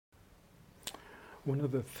One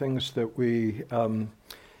of the things that we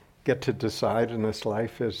get to decide in this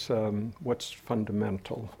life is what's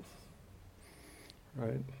fundamental,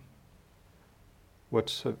 right?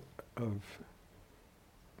 What's it's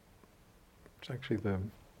actually the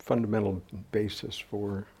fundamental basis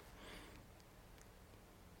for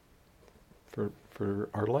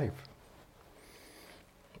our life.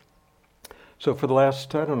 So for the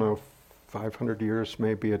last, 500 years,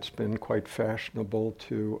 maybe it's been quite fashionable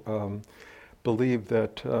to believe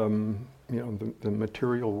that the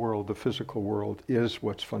material world, the physical world, is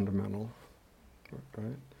what's fundamental,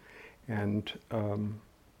 right? And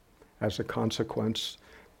as a consequence,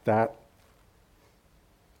 that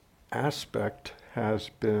aspect has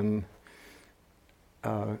been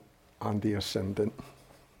on the ascendant,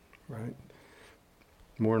 right?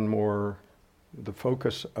 More and more the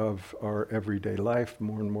focus of our everyday life,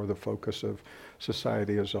 more and more the focus of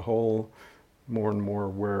society as a whole, more and more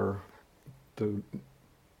where the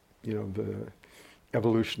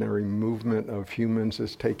evolutionary movement of humans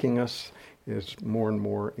is taking us is more and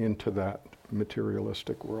more into that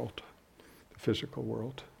materialistic world, the physical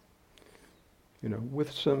world.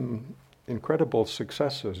 With some incredible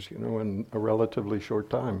successes, in a relatively short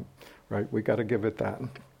time, right? We got to give it that.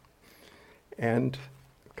 And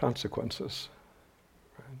consequences,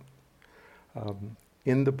 right?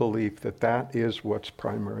 In the belief that that is what's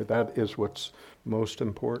primary, that is what's most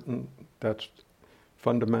important, that's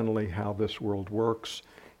fundamentally how this world works,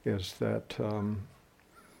 is that the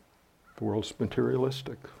world's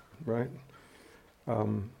materialistic, right?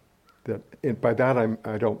 By that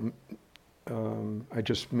I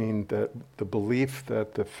just mean that the belief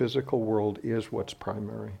that the physical world is what's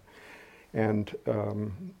primary. And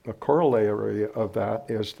a corollary of that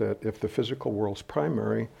is that if the physical world's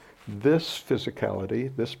primary, this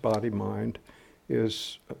physicality, this body-mind,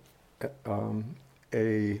 is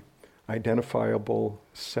a identifiable,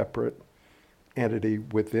 separate entity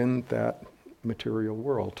within that material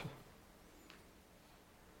world.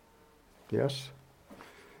 Yes?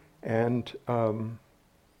 And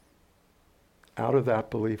out of that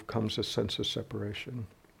belief comes a sense of separation.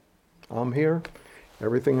 I'm here,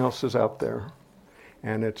 everything else is out there.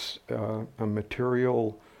 And it's a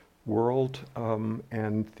material world,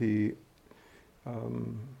 and the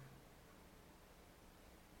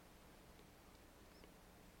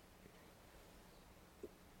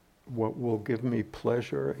what will give me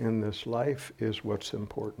pleasure in this life is what's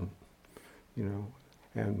important,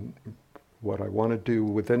 and what I want to do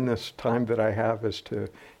within this time that I have is to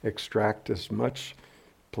extract as much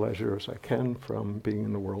pleasure as I can from being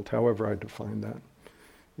in the world, however I define that.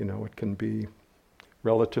 It can be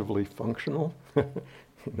relatively functional,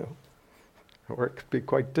 or it could be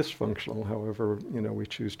quite dysfunctional, however, we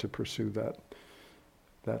choose to pursue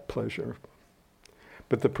that pleasure.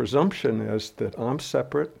 But the presumption is that I'm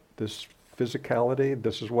separate, this physicality,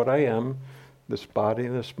 this is what I am, this body,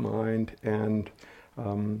 this mind, and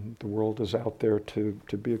the world is out there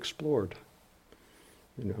to be explored.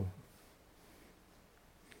 You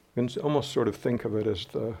can almost sort of think of it as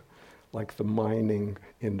like the mining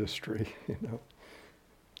industry.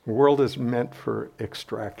 The world is meant for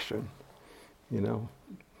extraction.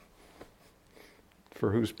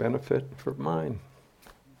 For whose benefit? For mine.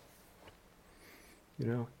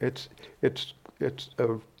 It's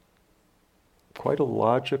quite a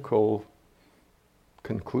logical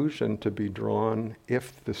conclusion to be drawn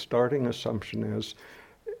if the starting assumption is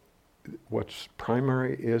what's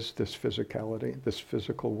primary is this physicality, this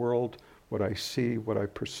physical world, what I see, what I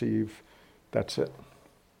perceive, that's it.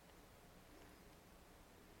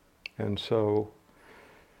 And so,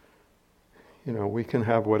 we can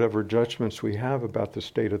have whatever judgments we have about the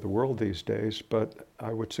state of the world these days, but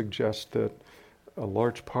I would suggest that a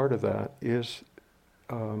large part of that is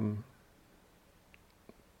a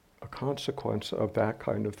consequence of that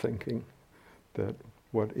kind of thinking, that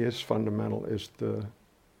what is fundamental is the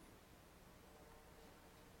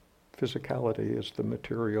physicality, is the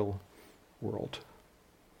material world.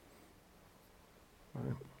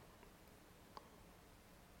 Right?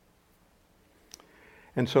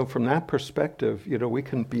 And so from that perspective, we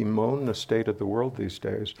can bemoan the state of the world these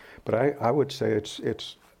days, but I would say it's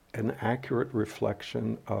an accurate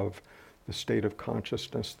reflection of the state of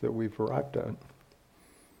consciousness that we've arrived at.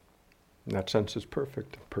 In that sense, it's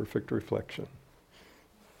perfect reflection.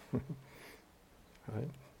 Right?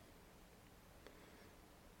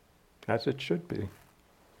 As it should be.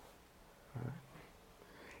 Right?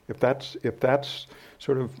 If that's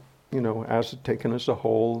sort of, as taken as a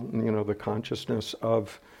whole, the consciousness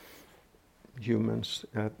of humans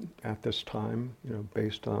at this time,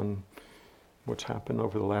 based on what's happened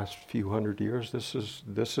over the last few hundred years, this is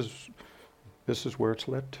This is where it's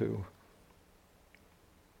led to.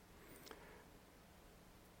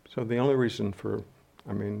 So the only reason for,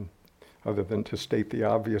 other than to state the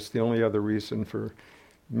obvious, the only other reason for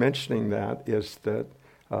mentioning that is that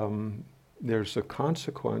there's a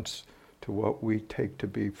consequence to what we take to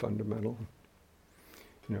be fundamental.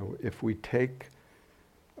 If we take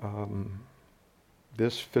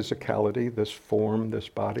this physicality, this form, this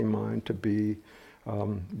body-mind to be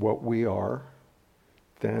what we are,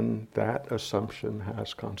 then that assumption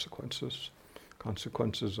has consequences.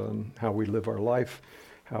 Consequences on how we live our life,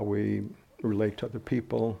 how we relate to other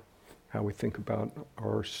people, how we think about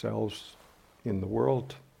ourselves in the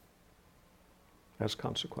world, has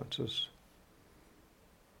consequences.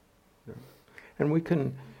 Yeah. And we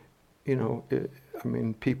can,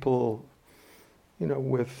 people,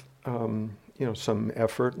 with, some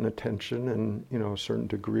effort and attention and, a certain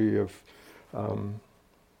degree of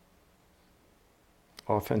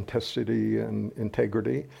authenticity and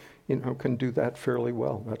integrity, can do that fairly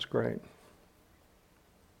well. That's great.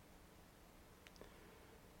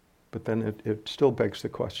 But then it still begs the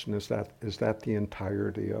question, is that the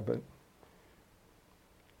entirety of it?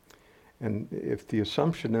 And if the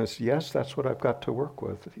assumption is, yes, that's what I've got to work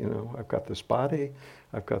with, I've got this body,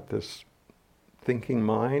 I've got this thinking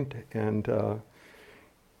mind, and,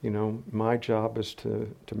 my job is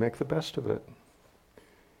to make the best of it.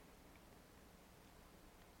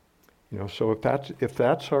 So if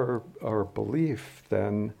that's our belief,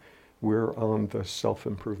 then we're on the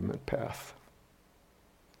self-improvement path.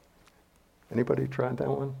 Anybody tried that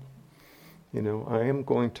one? I am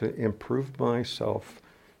going to improve myself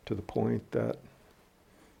to the point that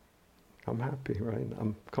I'm happy, right?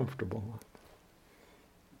 I'm comfortable.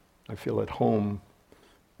 I feel at home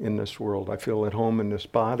in this world. I feel at home in this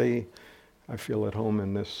body. I feel at home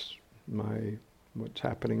in what's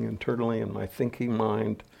happening internally in my thinking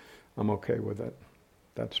mind. I'm okay with it.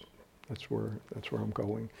 That's where I'm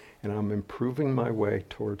going. And I'm improving my way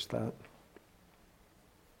towards that.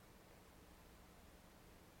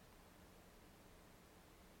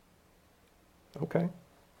 Okay,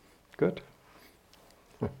 good.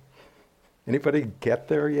 Anybody get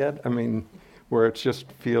there yet? Where it just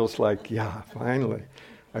feels like, yeah, finally,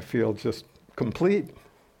 I feel just complete.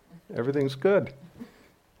 Everything's good.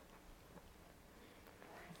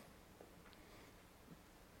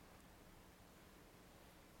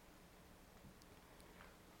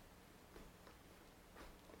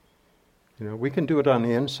 We can do it on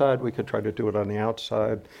the inside, we can try to do it on the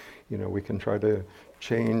outside. We can try to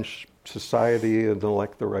change society and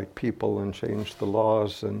elect the right people and change the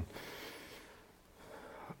laws and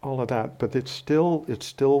all of that. But it's still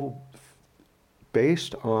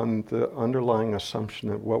based on the underlying assumption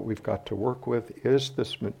that what we've got to work with is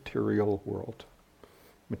this material world.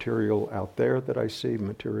 Material out there that I see,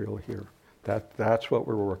 material here. That's what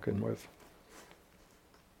we're working with.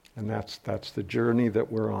 And that's the journey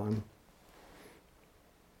that we're on.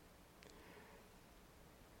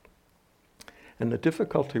 And the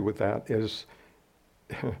difficulty with that is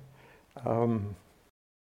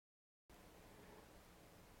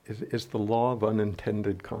is the law of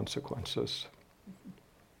unintended consequences.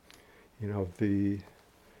 I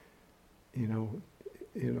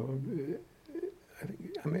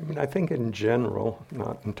think in general,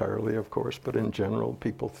 not entirely, of course, but in general,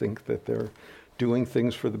 people think that they're doing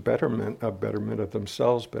things for the betterment of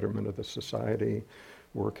themselves, betterment of the society,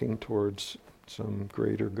 working towards some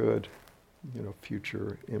greater good.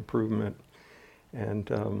 Future improvement. And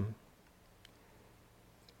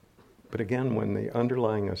but again, when the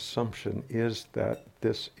underlying assumption is that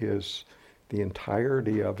this is the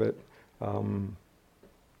entirety of it, the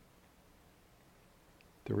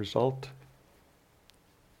results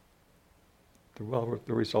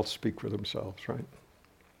speak for themselves, right?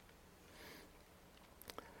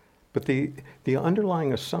 But the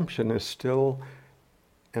underlying assumption is still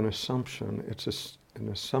an assumption. It's an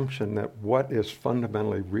assumption that what is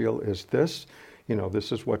fundamentally real is this.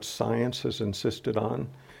 This is what science has insisted on.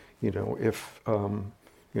 If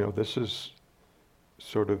this is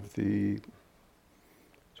sort of the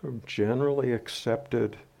generally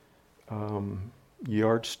accepted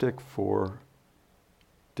yardstick for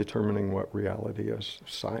determining what reality is,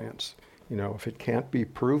 science. If it can't be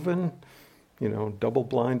proven,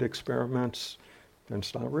 double-blind experiments, then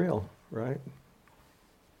it's not real, right?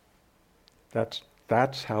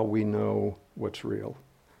 That's how we know what's real,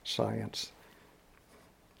 science,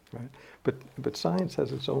 right? But science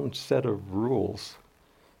has its own set of rules,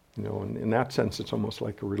 and in that sense, it's almost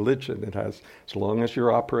like a religion. It has, as long as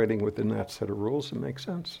you're operating within that set of rules, it makes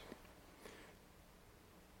sense.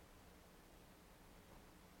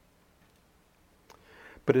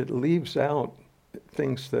 But it leaves out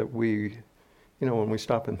things that we, when we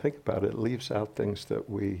stop and think about it, it leaves out things that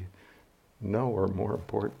we know are more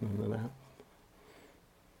important than that.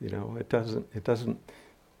 It doesn't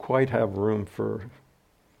quite have room for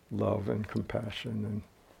love and compassion and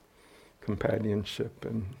companionship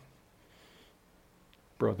and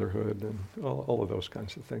brotherhood and all of those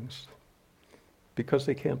kinds of things. Because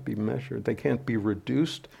they can't be measured. They can't be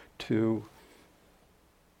reduced to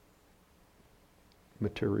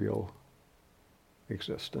material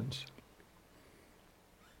existence.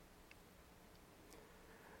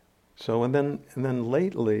 So, and then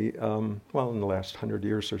lately, in the last 100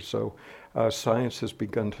 years or so, science has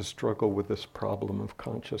begun to struggle with this problem of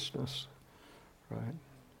consciousness, right?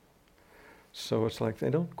 So it's like they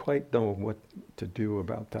don't quite know what to do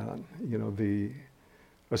about that. The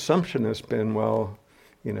assumption has been,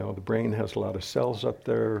 the brain has a lot of cells up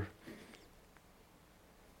there.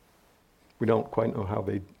 We don't quite know how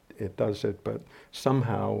it does it, but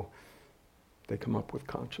somehow they come up with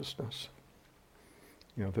consciousness.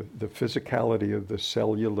 The physicality of the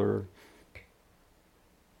cellular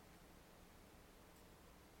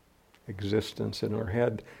existence in our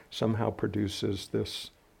head somehow produces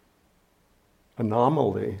this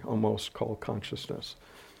anomaly almost called consciousness.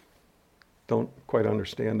 Don't quite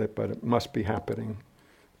understand it, but it must be happening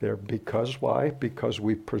there. Because why? Because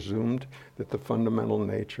we presumed that the fundamental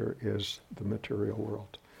nature is the material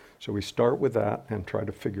world. So we start with that and try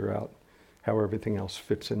to figure out how everything else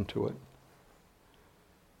fits into it.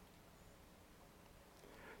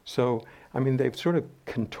 So, they've sort of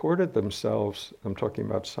contorted themselves, I'm talking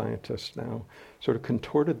about scientists now, sort of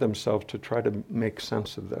contorted themselves to try to make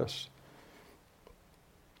sense of this.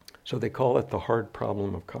 So they call it the hard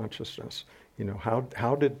problem of consciousness.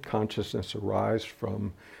 How did consciousness arise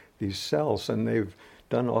from these cells? And they've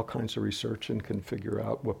done all kinds of research and can figure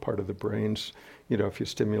out what part of the brain's, if you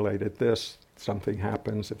stimulated this, something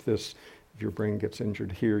happens. If your brain gets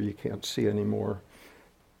injured here, you can't see anymore.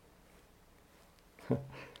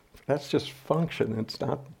 That's just function, it's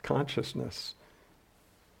not consciousness.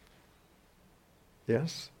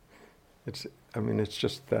 Yes? It's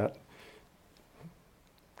just that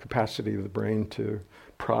capacity of the brain to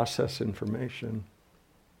process information.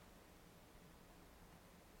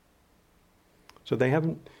 So they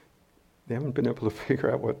haven't been able to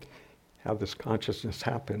figure out how this consciousness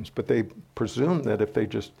happens, but they presume that if they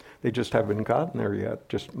just haven't gotten there yet,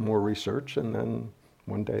 just more research, and then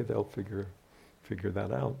one day they'll figure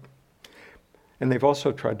that out. And they've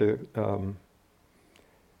also tried to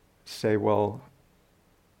say, rather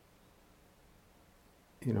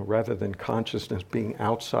than consciousness being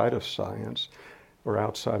outside of science or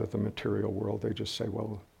outside of the material world, they just say,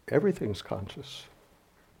 everything's conscious,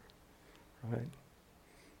 right?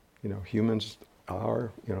 Humans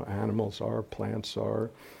are, animals are, plants are,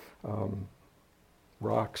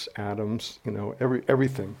 rocks, atoms,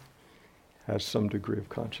 everything has some degree of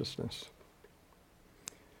consciousness.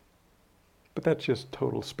 But that's just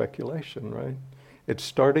total speculation, right? It's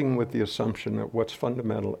starting with the assumption that what's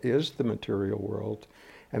fundamental is the material world,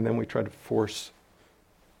 and then we try to force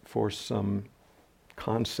some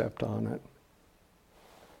concept on it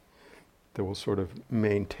that will sort of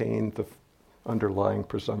maintain the underlying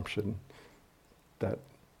presumption that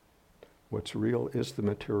what's real is the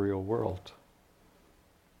material world.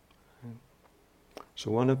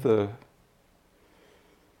 So one of the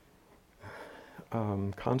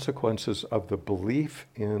consequences of the belief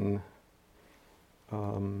in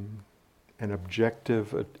an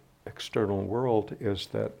objective external world is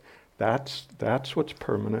that's what's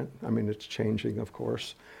permanent. It's changing, of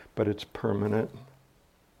course, but it's permanent.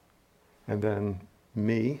 And then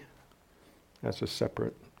me, as a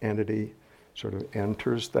separate entity, sort of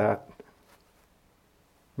enters that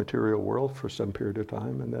material world for some period of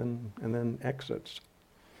time, and then exits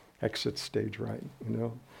stage right,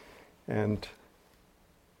 and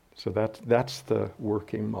so that's the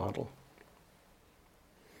working model.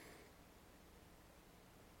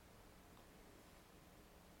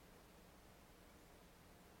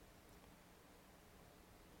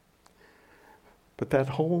 But that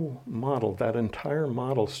whole model, that entire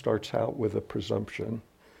model starts out with a presumption.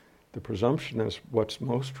 The presumption is what's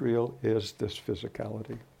most real is this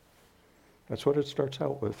physicality. That's what it starts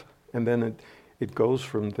out with. And then it goes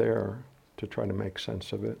from there to try to make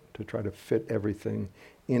sense of it, to try to fit everything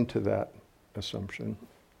into that assumption.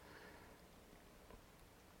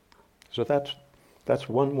 So that's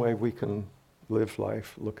one way we can live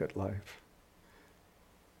life, look at life.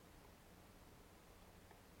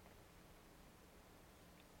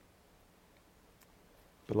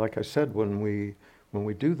 But like I said, when we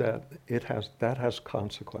do that, that has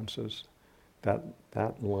consequences.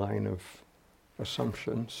 that line of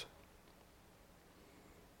assumptions.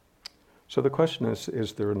 So the question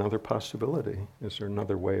is there another possibility? Is there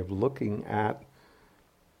another way of looking at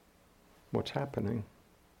what's happening?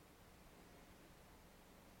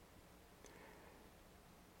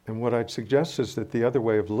 And what I'd suggest is that the other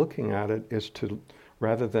way of looking at it is to,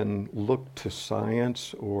 rather than look to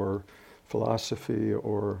science or philosophy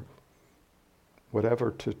or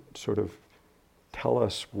whatever to sort of tell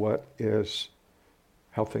us what is,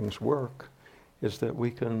 how things work, is that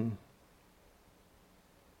we can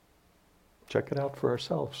check it out for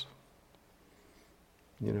ourselves.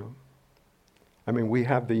 You know, I mean, we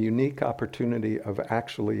have the unique opportunity of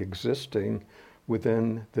actually existing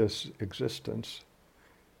within this existence.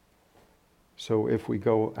 So if we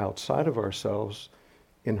go outside of ourselves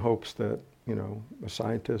in hopes that, you know, a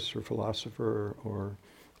scientist or philosopher or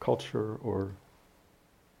culture or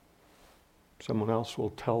someone else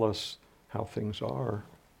will tell us how things are,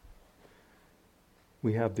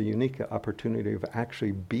 we have the unique opportunity of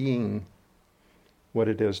actually being what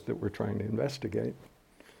it is that we're trying to investigate.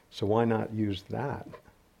 So why not use that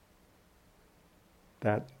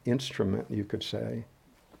instrument, you could say,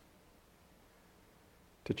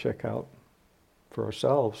 to check out for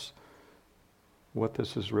ourselves what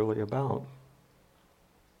this is really about.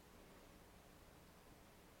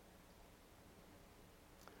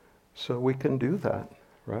 So we can do that,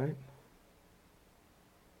 right?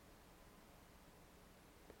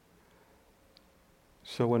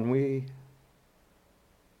 So when we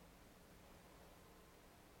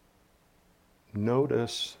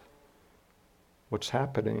notice what's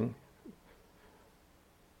happening,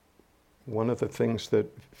 one of the things that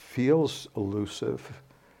feels elusive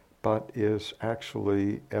but is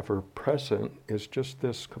actually ever present is just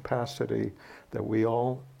this capacity that we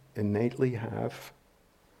all innately have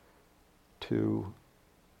to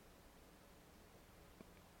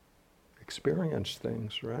experience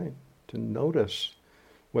things, right? To notice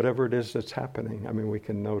whatever it is that's happening. I mean, we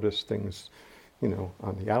can notice things, you know,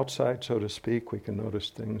 on the outside, so to speak. We can notice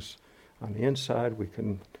things on the inside. We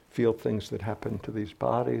can feel things that happen to these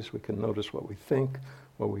bodies. We can notice what we think,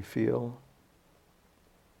 what we feel.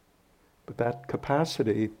 But that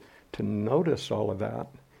capacity to notice all of that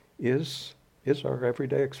is our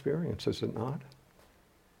everyday experience, is it not?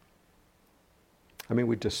 I mean,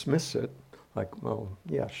 we dismiss it like, well,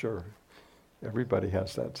 yeah, sure. Everybody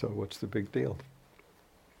has that, so what's the big deal?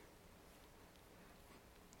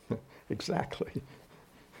 Exactly.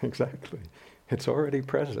 Exactly. It's already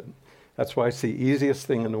present. That's why it's the easiest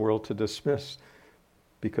thing in the world to dismiss,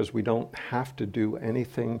 because we don't have to do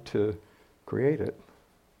anything to create it.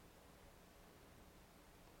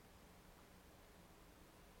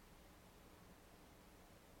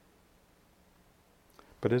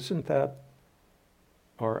 But isn't that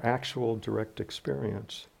our actual direct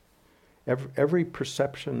experience? Every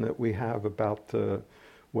perception that we have about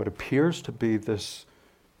what appears to be this,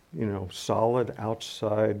 you know, solid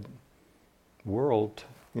outside world,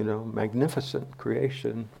 you know, magnificent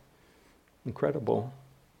creation, incredible.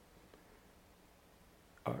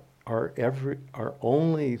 Our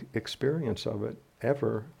only experience of it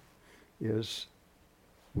ever is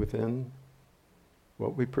within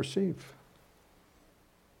what we perceive,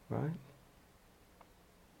 right?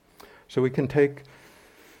 So we can take,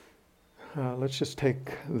 let's just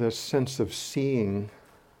take the sense of seeing,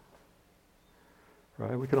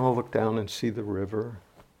 right? We can all look down and see the river.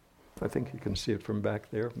 I think you can see it from back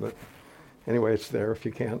there, but anyway, it's there if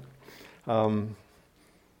you can't. And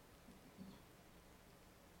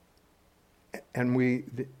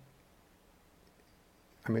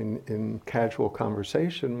in casual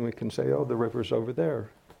conversation, we can say, oh, the river's over there,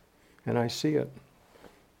 and I see it.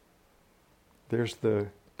 There's the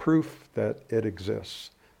proof that it exists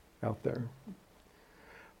out there.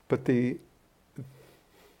 But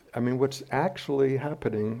what's actually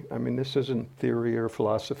happening, this isn't theory or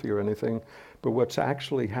philosophy or anything, but what's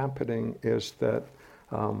actually happening is that,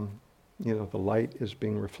 the light is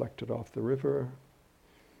being reflected off the river,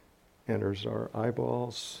 enters our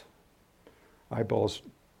eyeballs. Eyeballs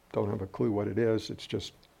don't have a clue what it is, it's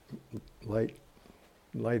just light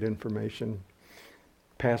information.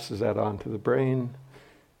 Passes that on to the brain.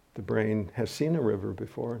 The brain has seen a river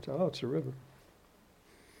before, and says, oh, it's a river.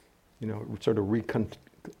 It sort of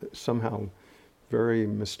somehow very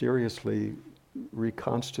mysteriously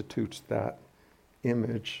reconstitutes that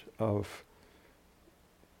image of,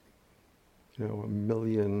 a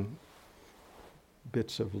million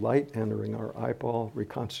bits of light entering our eyeball,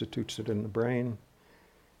 reconstitutes it in the brain.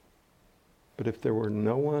 But if there were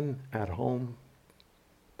no one at home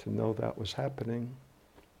to know that was happening,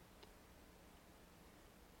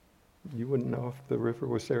 You wouldn't know if the river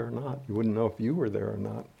was there or not. You wouldn't know if you were there or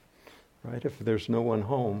not, right? If there's no one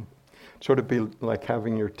home. Sort of be like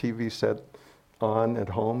having your TV set on at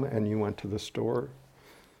home and you went to the store.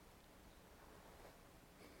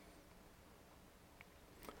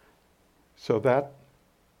 So that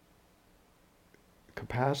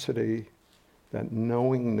capacity, that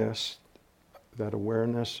knowingness, that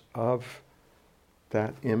awareness of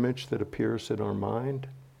that image that appears in our mind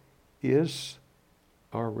is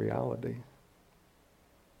our reality.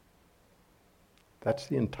 That's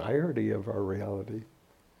the entirety of our reality.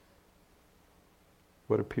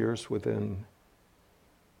 What appears within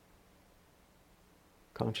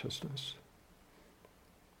consciousness.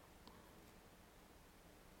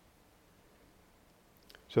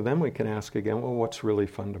 So then we can ask again, well, what's really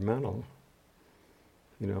fundamental?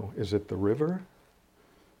 You know, is it the river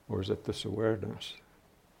or is it this awareness?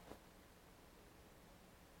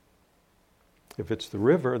 If it's the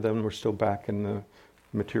river, then we're still back in the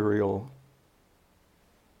material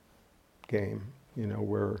game, you know,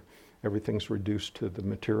 where everything's reduced to the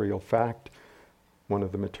material fact. One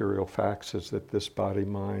of the material facts is that this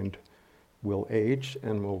body-mind will age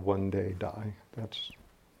and will one day die. That's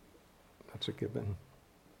a given.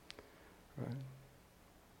 Right.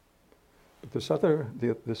 But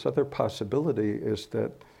this other possibility is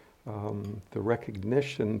that the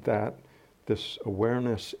recognition that this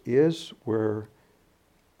awareness is where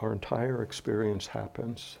our entire experience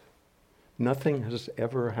happens. Nothing has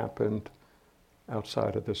ever happened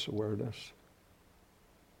outside of this awareness.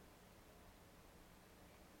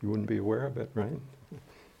 You wouldn't be aware of it, right?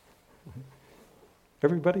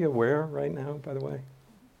 Everybody aware right now, by the way?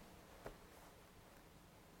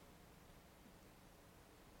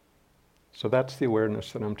 So that's the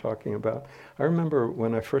awareness that I'm talking about. I remember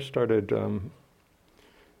when I first started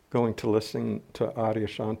going to listen to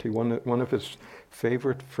Adyashanti, one of his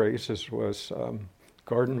favorite phrases was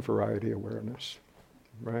garden variety awareness,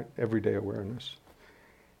 right? Everyday awareness.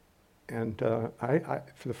 And I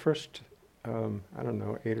for the first, 8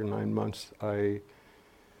 or 9 months, I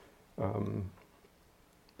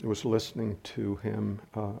was listening to him.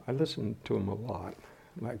 I listened to him a lot,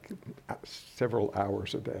 like several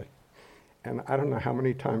hours a day. And I don't know how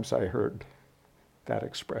many times I heard that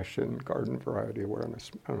expression, garden variety awareness.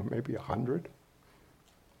 I don't know, maybe 100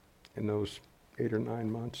 in those 8 or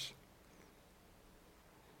 9 months.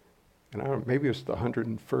 And I don't know, maybe it was the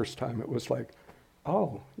 101st time it was like,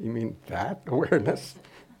 oh, you mean that awareness?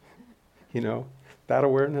 You know, that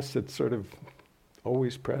awareness that's sort of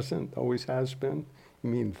always present, always has been. You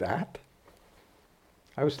mean that?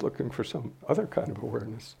 I was looking for some other kind of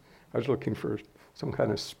awareness. I was looking for some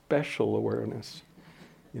kind of special awareness,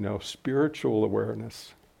 you know, spiritual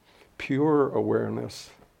awareness, pure awareness.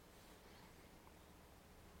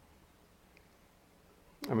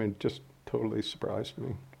 I mean, it just totally surprised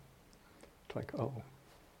me. It's like, oh.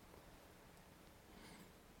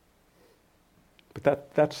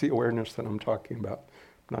 But that's the awareness that I'm talking about.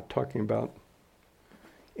 I'm not talking about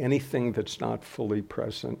anything that's not fully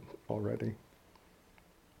present already.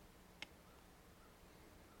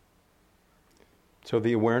 So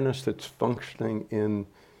the awareness that's functioning in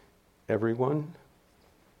everyone,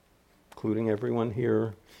 including everyone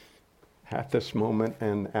here, at this moment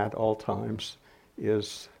and at all times,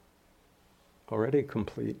 is already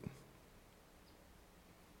complete.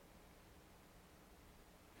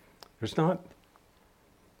 There's not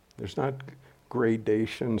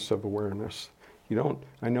gradations of awareness.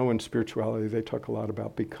 I know in spirituality they talk a lot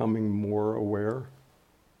about becoming more aware.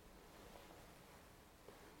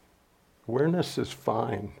 Awareness is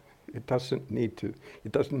fine. It doesn't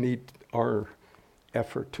need our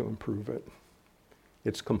effort to improve it.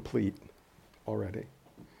 It's complete already.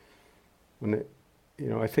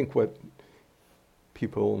 I think what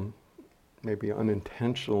people maybe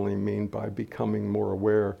unintentionally mean by becoming more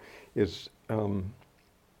aware is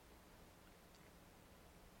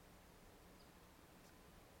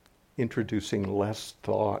introducing less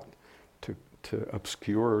thought to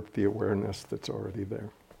obscure the awareness that's already there.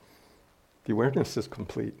 The awareness is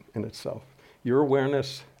complete in itself. Your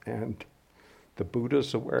awareness and the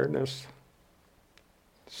Buddha's awareness,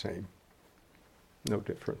 same. No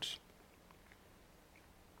difference.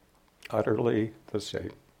 Utterly the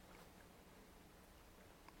same.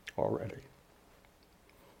 Already.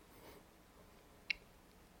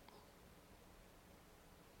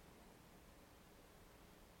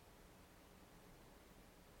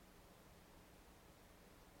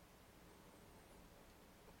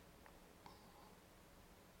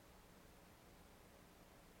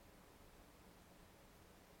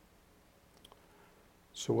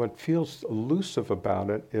 So what feels elusive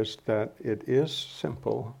about it is that it is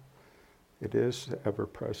simple, It is ever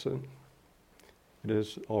present. It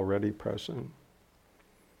is already present.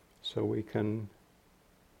 So we can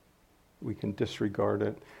disregard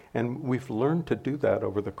it. And we've learned to do that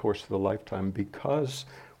over the course of the lifetime because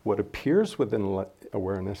what appears within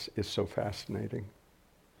awareness is so fascinating,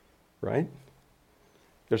 right?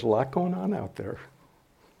 There's a lot going on out there.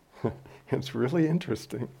 It's really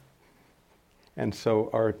interesting. And so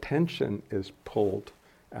our attention is pulled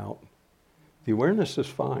out. The awareness is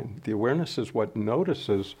fine. The awareness is what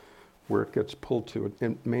notices where it gets pulled to.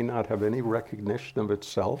 It may not have any recognition of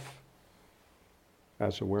itself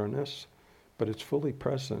as awareness, but it's fully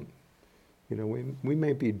present. We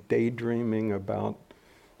may be daydreaming about,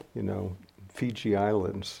 Fiji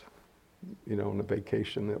Islands, on a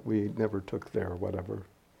vacation that we never took there or whatever.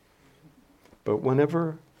 But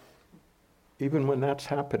even when that's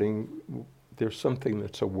happening, there's something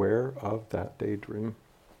that's aware of that daydream.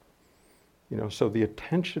 So the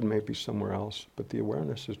attention may be somewhere else, but the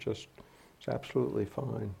awareness is absolutely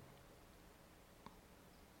fine.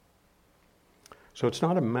 So it's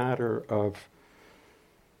not a matter of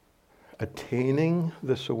attaining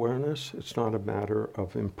this awareness. It's not a matter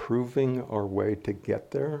of improving our way to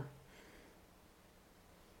get there.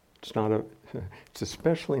 It's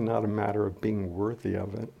especially not a matter of being worthy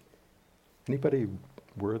of it. Anybody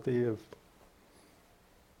worthy of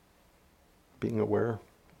being aware?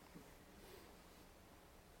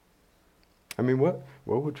 I mean, what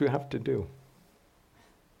would you have to do?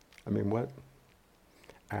 I mean, what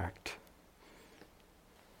act?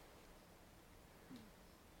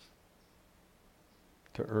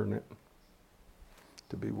 To earn it,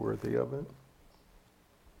 to be worthy of it.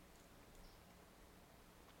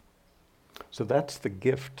 So that's the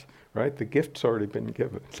gift, right? The gift's already been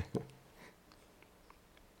given.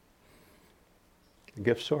 The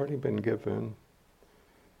gift's already been given.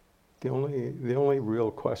 The only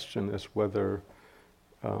real question is whether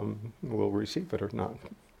we'll receive it or not,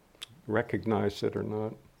 recognize it or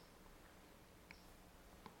not.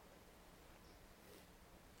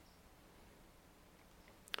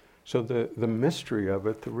 So the mystery of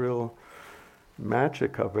it, the real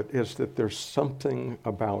magic of it, is that there's something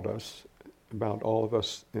about us, about all of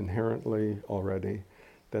us inherently already,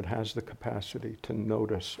 that has the capacity to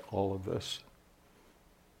notice all of this.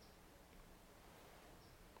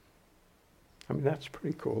 I mean, that's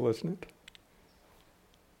pretty cool, isn't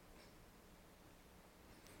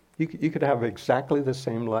it? You could have exactly the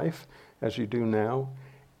same life as you do now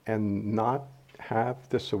and not have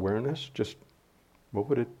this awareness. Just what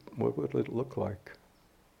would it look like?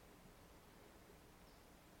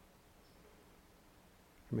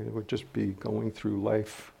 I mean, it would just be going through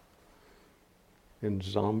life in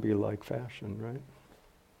zombie-like fashion, right?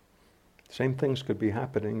 Same things could be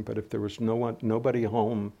happening, but if there was nobody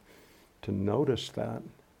home to notice that,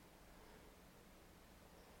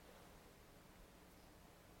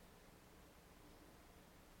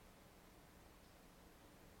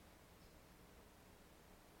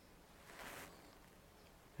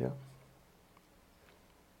 yeah.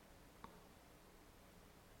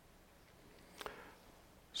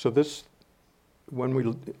 So when we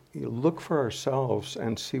look for ourselves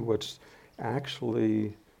and see what's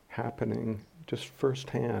actually happening just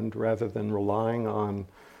firsthand, rather than relying on,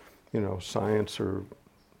 science or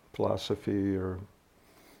philosophy or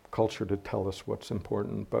culture to tell us what's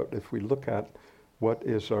important, but if we look at what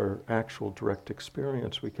is our actual direct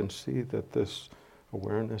experience, we can see that this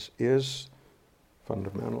awareness is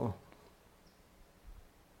fundamental.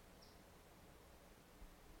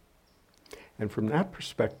 And from that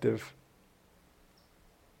perspective,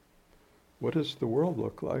 what does the world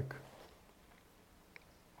look like?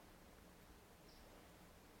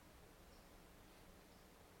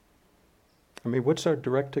 I mean, what's our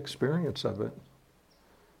direct experience of it?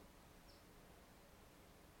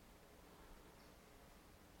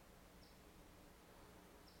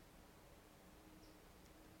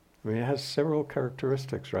 I mean, it has several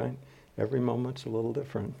characteristics, right? Every moment's a little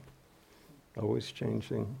different, always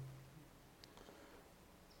changing.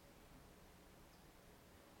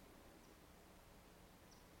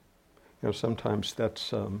 Sometimes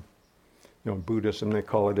that's, in Buddhism they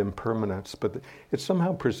call it impermanence, but it's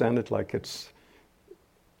somehow presented like it's,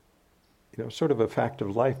 sort of a fact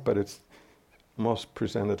of life, but it's almost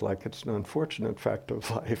presented like it's an unfortunate fact of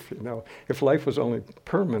life. If life was only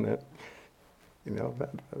permanent,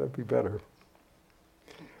 that'd be better.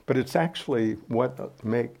 But it's actually what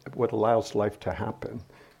allows life to happen.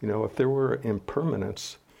 If there were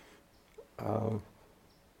impermanence, I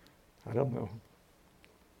don't know.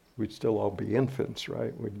 We'd still all be infants,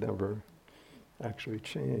 right? We'd never actually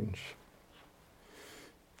change,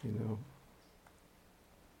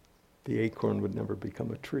 the acorn would never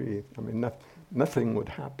become a tree. I mean, nothing would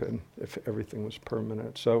happen if everything was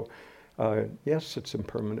permanent. So, yes, it's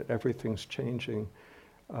impermanent. Everything's changing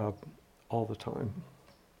all the time.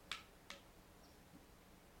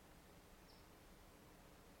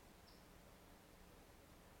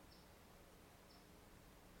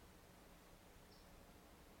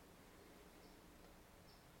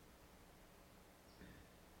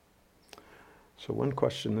 So one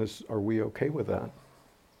question is, are we okay with that?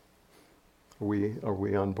 Are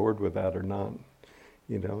we on board with that or not?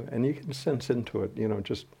 You know, and you can sense into it, you know,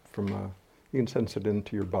 just from you can sense it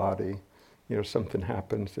into your body. You know, something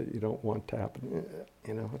happens that you don't want to happen.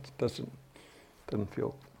 You know, it doesn't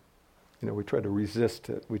feel, you know, we try to resist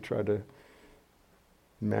it. We try to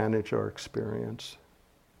manage our experience.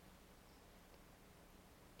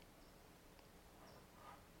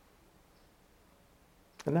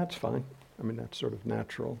 And that's fine. I mean, that's sort of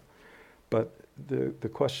natural. But the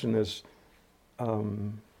question is,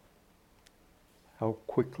 how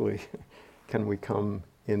quickly can we come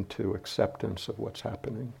into acceptance of what's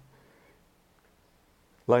happening?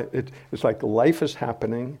 It's like life is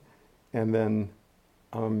happening, and then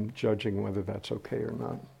I'm judging whether that's okay or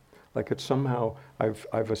not. Like it's somehow,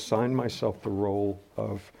 I've assigned myself the role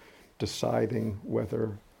of deciding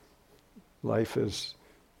whether life is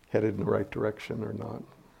headed in the right direction or not.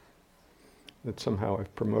 That somehow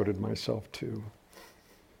I've promoted myself to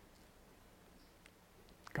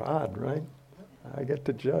God, right? I get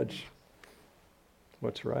to judge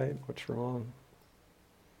what's right, what's wrong,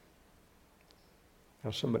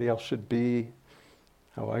 how somebody else should be,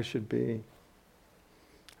 how I should be,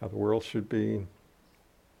 how the world should be.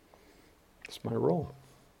 It's my role.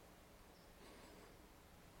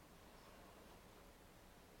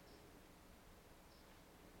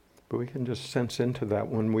 But we can just sense into that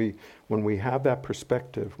when we have that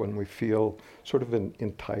perspective, when we feel sort of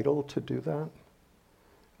entitled to do that.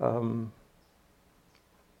 I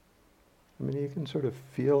mean, you can sort of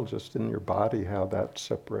feel just in your body how that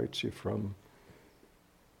separates you from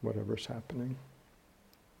whatever's happening.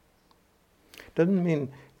 Doesn't mean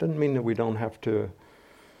that we don't have to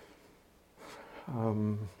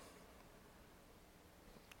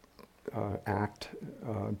act,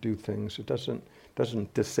 do things. It doesn't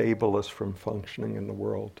disable us from functioning in the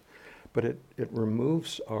world, but it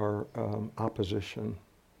removes our opposition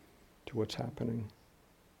to what's happening.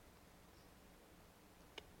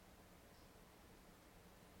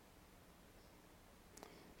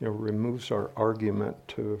 You know, removes our argument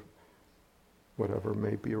to whatever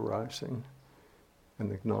may be arising,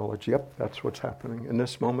 and acknowledge, yep, that's what's happening. In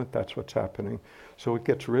this moment, that's what's happening. So it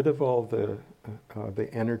gets rid of all the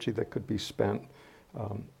energy that could be spent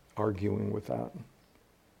arguing with that.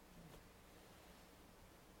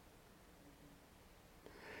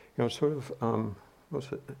 You know, sort of,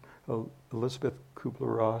 Elizabeth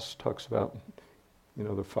Kubler-Ross talks about, you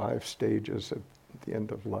know, the 5 stages at the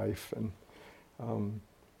end of life, and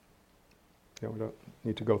you know, we don't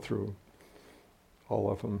need to go through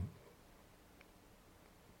all of them.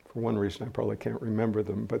 For one reason, I probably can't remember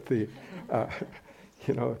them, but you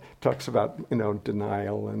know, talks about, you know,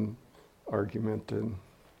 denial and argument and,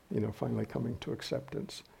 you know, finally coming to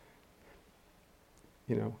acceptance.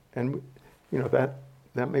 You know, and, you know, that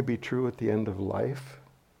may be true at the end of life,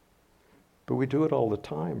 but we do it all the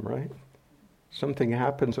time, right? Something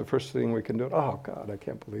happens, the first thing we can do, oh God, I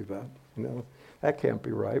can't believe that, you know. That can't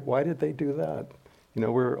be right. Why did they do that? You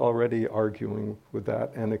know, we're already arguing with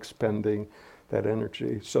that and expending that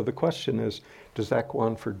energy. So the question is, does that go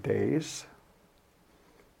on for days?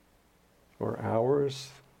 Or hours?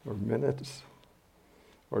 Or minutes?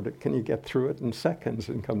 Or can you get through it in seconds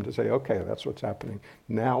and come to say, okay, that's what's happening.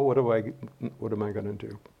 Now what am I going to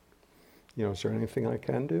do? You know, is there anything I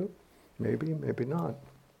can do? Maybe, maybe not.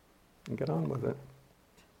 And get on with it.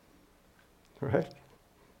 Right?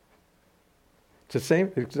 It's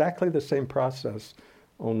exactly the same process,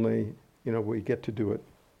 only, you know, we get to do it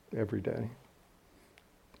every day.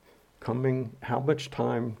 How much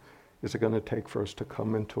time is it going to take for us to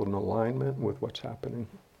come into an alignment with what's happening?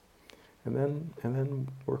 And then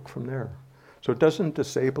work from there. So it doesn't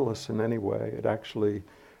disable us in any way. It actually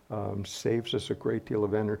saves us a great deal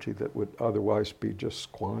of energy that would otherwise be just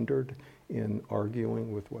squandered in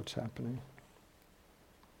arguing with what's happening.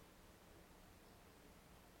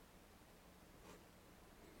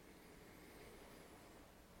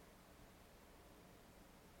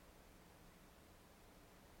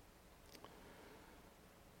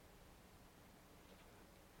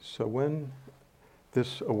 So when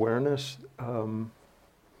this awareness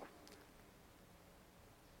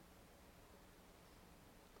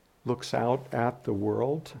looks out at the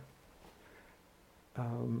world,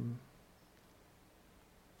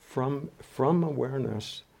 from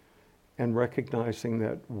awareness and recognizing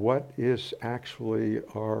that what is actually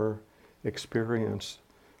our experience,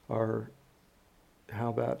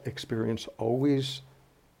 how that experience always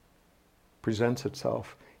presents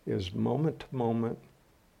itself is moment to moment,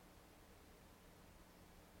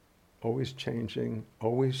 always changing,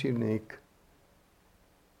 always unique.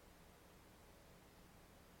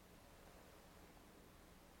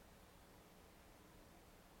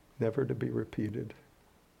 Never to be repeated.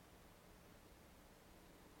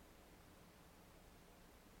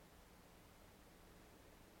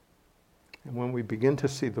 And when we begin to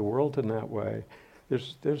see the world in that way,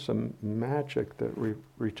 there's a magic that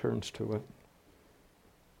returns to it.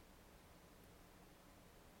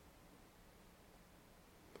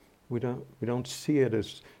 We don't see it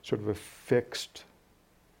as sort of a fixed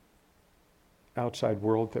outside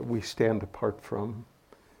world that we stand apart from.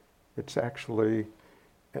 It's actually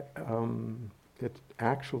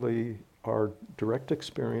our direct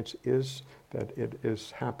experience is that it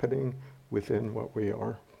is happening within what we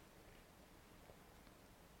are.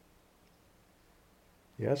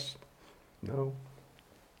 Yes? No?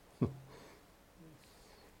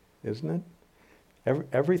 Isn't it?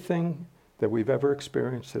 Everything that we've ever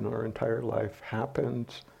experienced in our entire life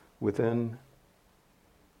happens within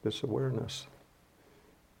this awareness.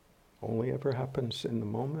 Only ever happens in the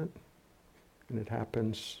moment, and it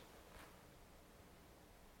happens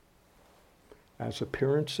as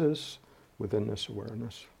appearances within this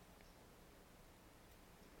awareness.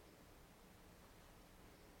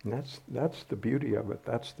 And that's the beauty of it,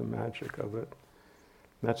 that's the magic of it.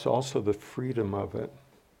 That's also the freedom of it,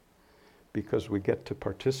 because we get to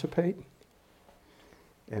participate,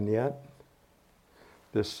 and yet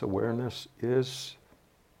this awareness is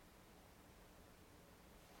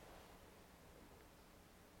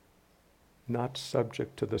not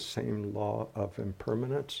subject to the same law of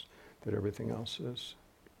impermanence that everything else is.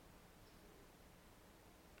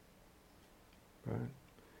 Right?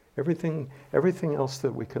 Everything else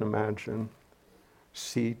that we can imagine,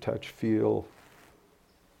 see, touch, feel,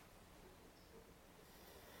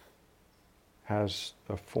 has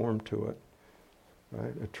a form to it.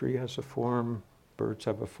 Right? A tree has a form, birds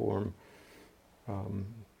have a form, the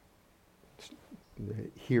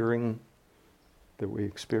hearing that we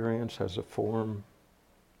experience has a form,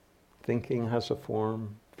 thinking has a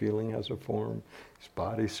form, feeling has a form, his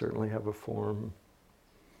bodies certainly have a form.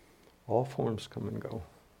 All forms come and go.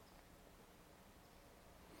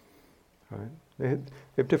 Right? They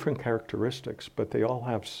have different characteristics, but they all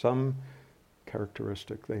have some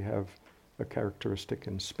characteristic. They have a characteristic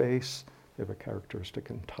in space, they have a characteristic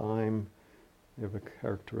in time, they have a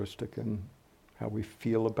characteristic in how we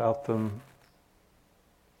feel about them.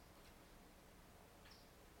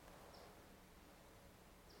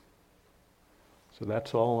 So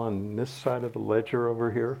that's all on this side of the ledger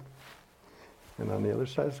over here. And on the other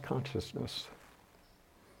side is consciousness.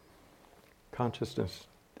 Consciousness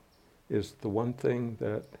is the one thing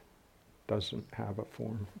that doesn't have a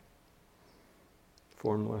form.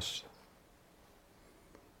 Formless.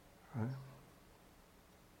 Right?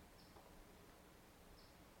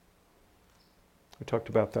 We talked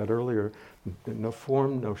about that earlier. No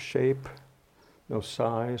form, no shape, no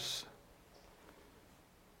size.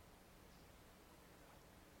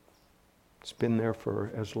 It's been there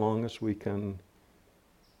for as long as we can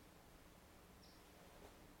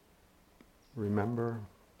remember.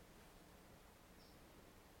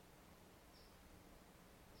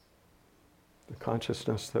 The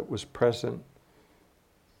consciousness that was present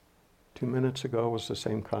 2 minutes ago was the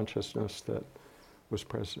same consciousness that was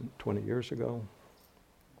present 20 years ago.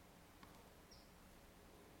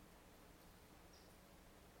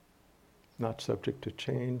 Not subject to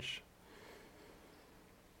change.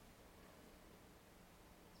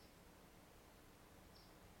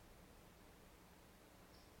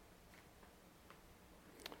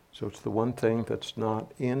 So it's the one thing that's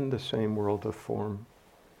not in the same world of form.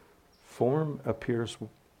 Form appears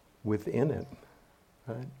within it,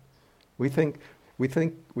 right?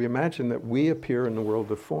 We imagine that we appear in the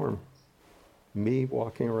world of form. Me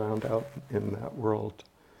walking around out in that world.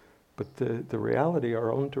 But the reality,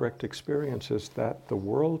 our own direct experience is that the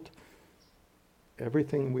world,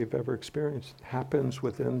 everything we've ever experienced happens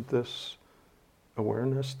within this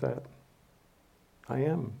awareness that I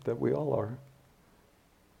am, that we all are.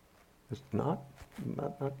 It's not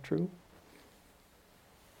true.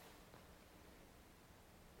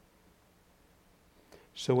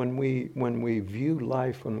 So when we view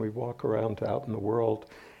life, when we walk around out in the world,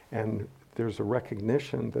 and there's a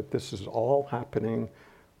recognition that this is all happening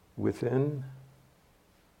within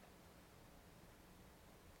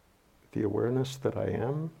the awareness that I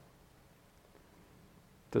am,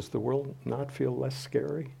 does the world not feel less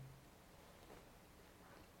scary?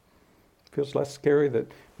 It feels less scary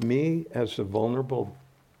that me as a vulnerable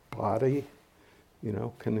body,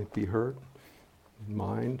 can it be hurt?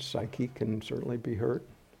 Mind, psyche can certainly be hurt.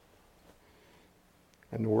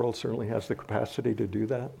 And the world certainly has the capacity to do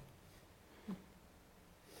that.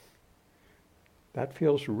 That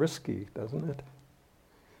feels risky, doesn't it?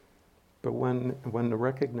 But when the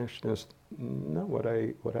recognition is, no, what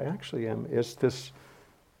I actually am is this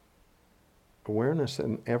awareness,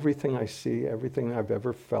 and everything I see, everything I've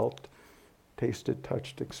ever felt, tasted,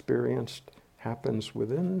 touched, experienced, happens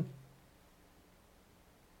within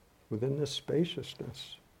this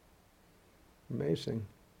spaciousness. Amazing.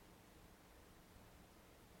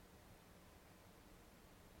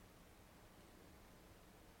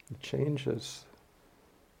 It changes.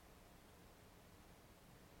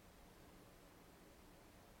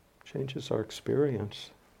 Changes our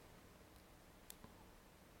experience.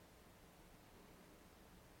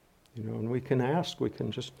 And we can ask, we can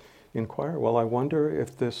just inquire, well, I wonder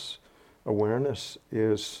if this awareness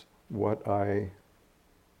is what I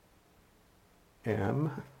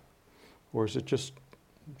am, or is it just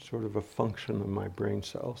sort of a function of my brain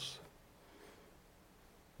cells?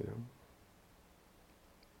 Do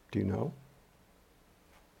you know?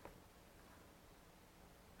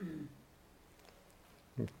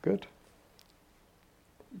 Good.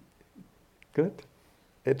 Good.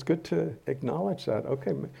 It's good to acknowledge that.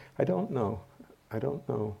 Okay, I don't know.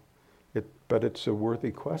 But it's a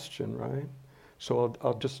worthy question, right? So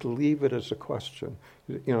I'll just leave it as a question.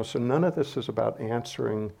 So none of this is about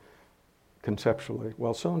answering conceptually.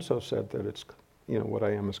 Well, so-and-so said that it's, what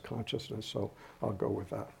I am is consciousness, so I'll go with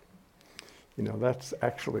that. That's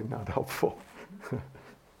actually not helpful.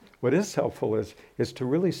 What is helpful is to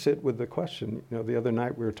really sit with the question. The other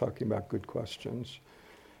night we were talking about good questions.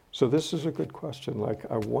 So this is a good question. Like,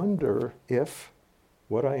 I wonder if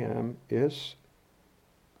what I am is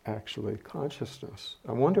actually consciousness.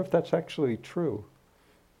 I wonder if that's actually true.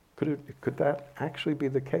 Could that actually be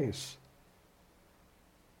the case?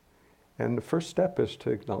 And the first step is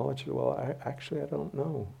to acknowledge, well, I don't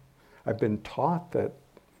know. I've been taught that,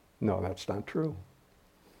 no, that's not true.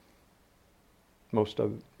 Most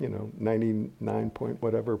of, 99 point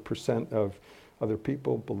whatever percent of other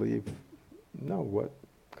people believe, no, what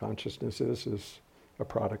consciousness is a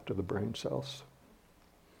product of the brain cells.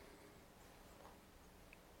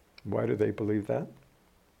 Why do they believe that?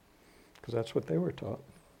 Because that's what they were taught.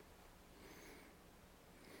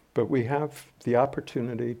 But we have the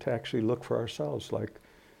opportunity to actually look for ourselves, like,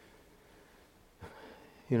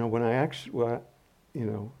 when I actually,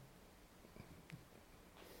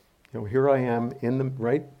 here I am in the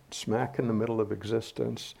right smack in the middle of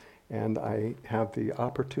existence, and I have the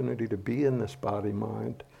opportunity to be in this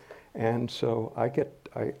body-mind, and so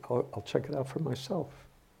I'll check it out for myself.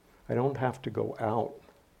 I don't have to go out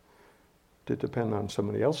to depend on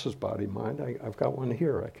somebody else's body-mind. I've got one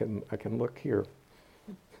here. I can look here.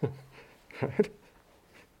 Right?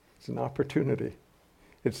 It's an opportunity.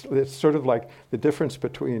 It's sort of like the difference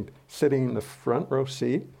between sitting in the front row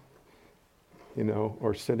seat,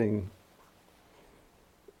 or sitting,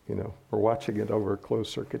 or watching it over closed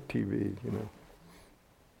circuit TV,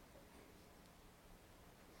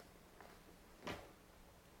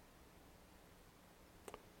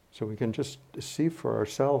 So we can just see for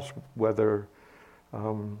ourselves whether,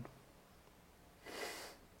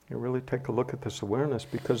 really take a look at this awareness,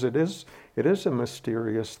 because it is a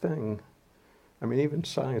mysterious thing. I mean, even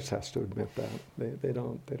science has to admit that. They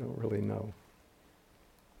don't really know.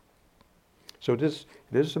 So it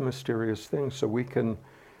is a mysterious thing. So we can,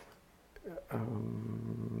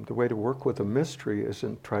 the way to work with a mystery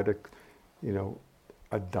isn't try to,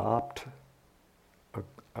 adopt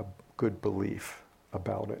a good belief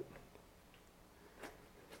about it.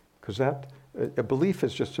 Because a belief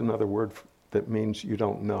is just another word that means you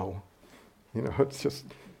don't know. It's just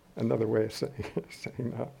another way of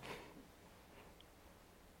saying that.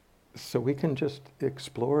 So we can just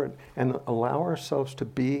explore it and allow ourselves to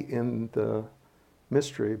be in the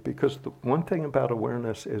mystery, because the one thing about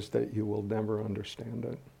awareness is that you will never understand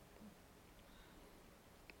it.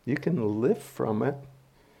 You can live from it.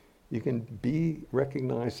 You can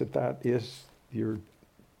recognize that is your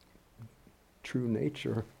true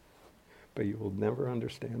nature, but you will never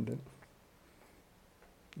understand it.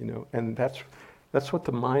 And that's what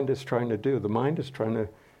the mind is trying to do. The mind is trying to,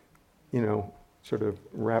 sort of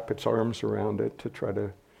wrap its arms around it to try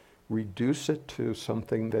to reduce it to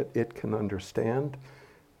something that it can understand,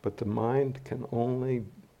 but the mind can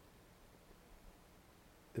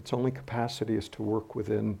its only capacity is to work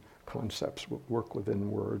within concepts, work within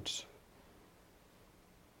words.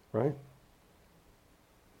 right?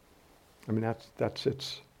 I mean, that's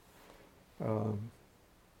its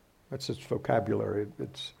vocabulary.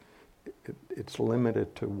 It's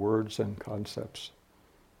limited to words and concepts.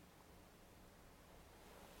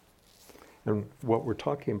 And what we're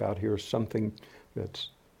talking about here is something that's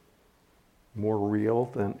more real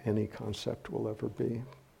than any concept will ever be.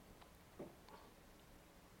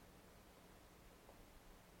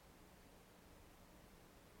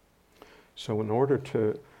 So in order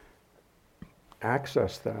to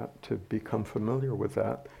access that, to become familiar with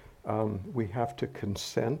that, we have to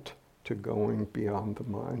consent to going beyond the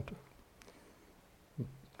mind.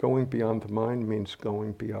 Going beyond the mind means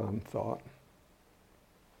going beyond thought.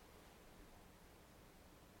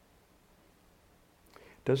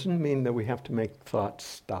 Doesn't mean that we have to make thought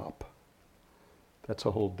stop. That's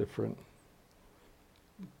a whole different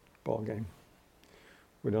ballgame.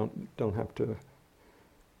 We don't have to.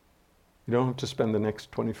 You don't have to spend the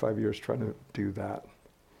next 25 years trying to do that.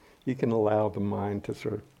 You can allow the mind to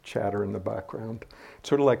sort of chatter in the background. It's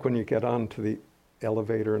sort of like when you get onto the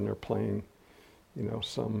elevator and they're playing,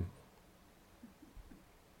 some,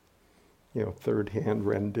 third-hand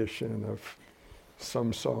rendition of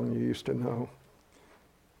some song you used to know.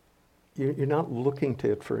 You're not looking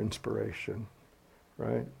to it for inspiration,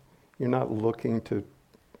 right? You're not looking to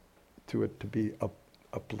it to be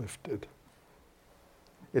uplifted.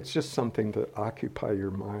 It's just something to occupy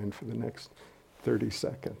your mind for the next 30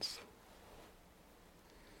 seconds.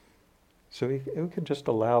 So you can just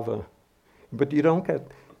allow but you don't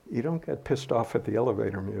get pissed off at the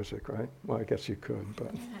elevator music, right? Well, I guess you could,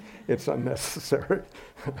 but it's unnecessary.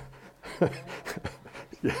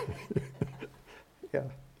 Yeah. Yeah.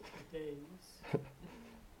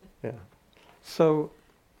 Yeah. So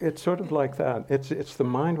it's sort of like that. It's the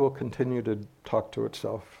mind will continue to talk to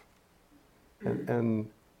itself. And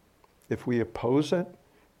if we oppose it,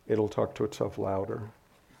 it'll talk to itself louder.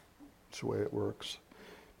 It's the way it works.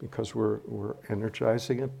 Because we're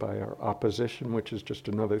energizing it by our opposition, which is just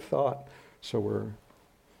another thought. So we're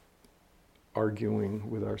arguing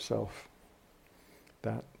with ourselves.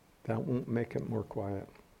 That won't make it more quiet.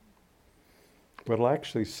 What'll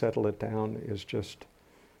actually settle it down is just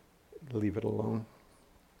leave it alone.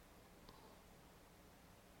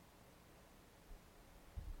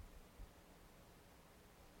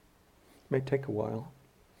 It may take a while,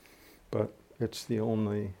 but it's the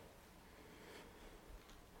only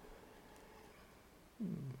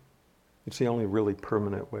really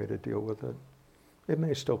permanent way to deal with it. It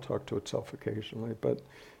may still talk to itself occasionally, but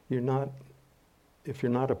if you're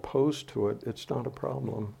not opposed to it, it's not a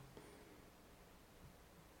problem.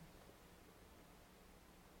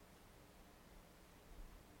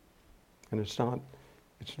 And it's not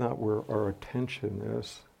where our attention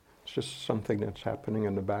is. It's just something that's happening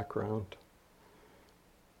in the background.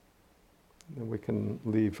 And we can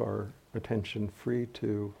leave our attention free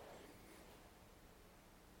to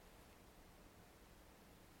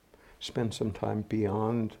spend some time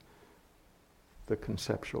beyond the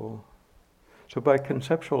conceptual. So by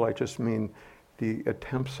conceptual, I just mean the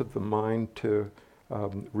attempts of the mind to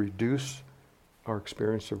reduce our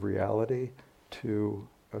experience of reality to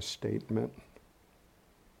a statement,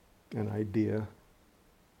 an idea,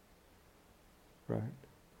 right?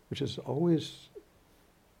 Which is always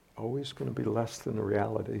going to be less than the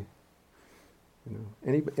reality.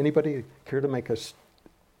 Anybody care to make a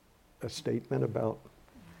statement about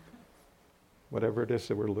whatever it is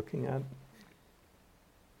that we're looking at?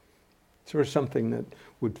 Sort of something that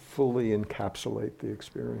would fully encapsulate the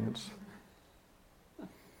experience.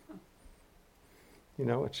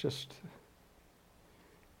 It's just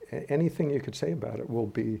anything you could say about it will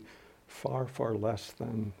be far, far less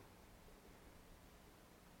than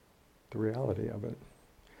the reality of it.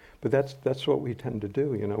 But that's what we tend to do.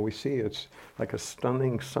 We see it's like a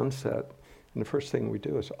stunning sunset, and the first thing we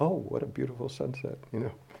do is, oh, what a beautiful sunset.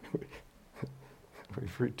 We've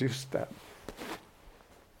reduced that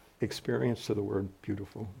experience to the word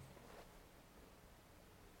beautiful.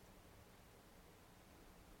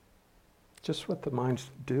 Just what the minds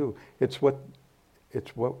do. It's what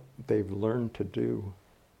they've learned to do.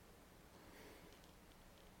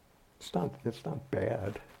 It's not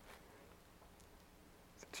bad.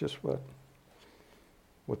 It's just what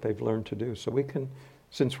they've learned to do. So we can,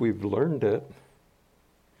 since we've learned it,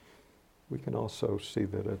 we can also see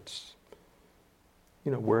that it's,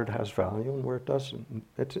 where it has value and where it doesn't.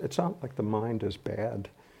 It's not like the mind is bad.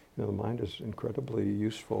 The mind is incredibly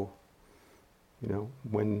useful,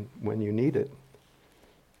 when you need it.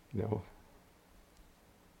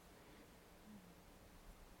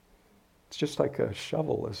 It's just like a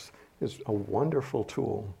shovel is a wonderful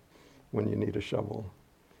tool when you need a shovel.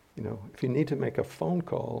 If you need to make a phone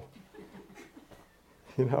call,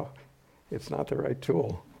 it's not the right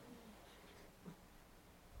tool.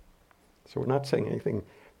 So we're not saying anything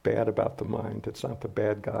bad about the mind. It's not the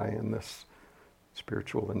bad guy in this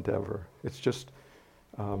spiritual endeavor. It's just,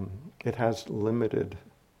 it has limited,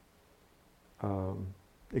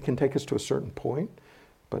 it can take us to a certain point,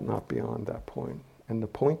 but not beyond that point. And the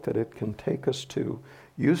point that it can take us to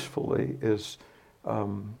usefully is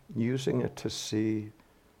using it to see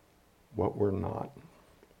what we're not.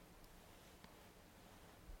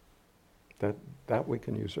 That we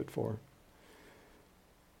can use it for.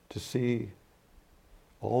 To see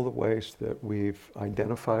all the ways that we've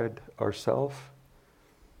identified ourselves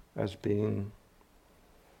as being,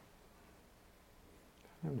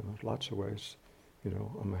 I don't know, lots of ways.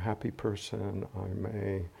 I'm a happy person, I'm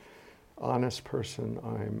a honest person,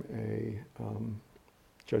 I'm a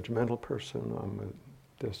judgmental person, I'm a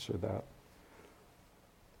this or that.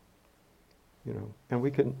 And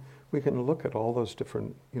we can look at all those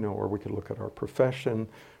different, or we could look at our profession,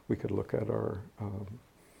 we could look at our,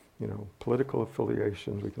 political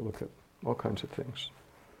affiliations, we could look at all kinds of things.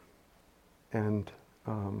 And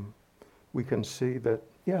we can see that,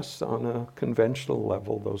 yes, on a conventional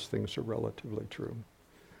level, those things are relatively true.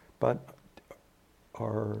 But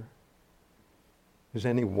is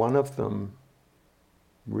any one of them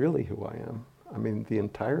really who I am? I mean, the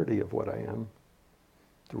entirety of what I am,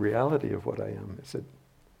 the reality of what I am, is it?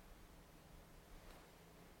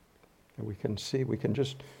 And we can see, we can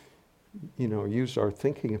just, use our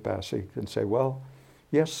thinking capacity and say, well,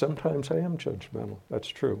 yes, sometimes I am judgmental, that's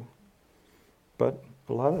true. But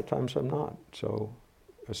a lot of times I'm not. So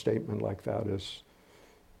a statement like that is,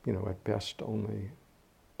 at best only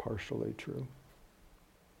partially true,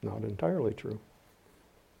 not entirely true.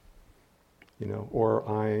 Or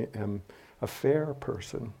I am a fair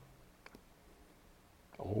person.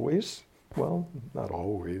 Always? Well, not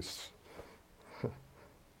always.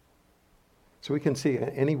 So we can see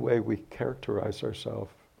any way we characterize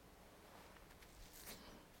ourselves.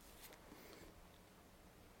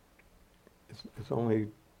 It's only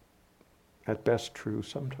at best true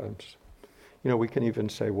sometimes. We can even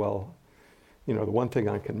say, well, the one thing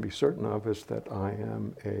I can be certain of is that I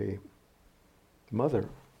am a mother.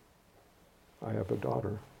 I have a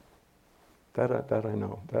daughter. That I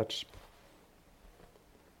know. That's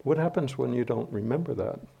what happens when you don't remember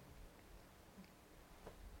that.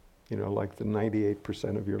 Like the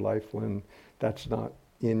 98% of your life when that's not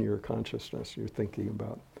in your consciousness, you're thinking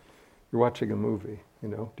about. You're watching a movie,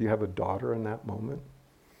 Do you have a daughter in that moment?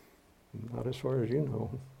 Not as far as you know.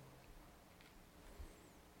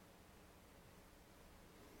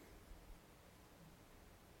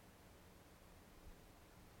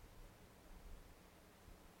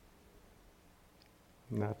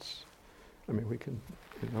 And that's, we can,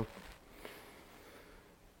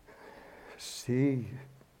 see,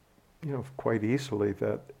 quite easily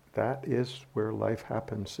that is where life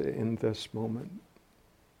happens in this moment.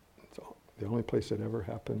 It's the only place it ever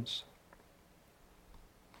happens.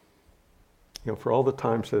 For all the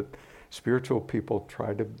times that spiritual people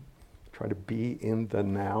try to be in the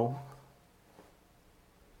now,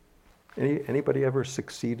 anybody ever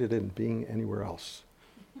succeeded in being anywhere else?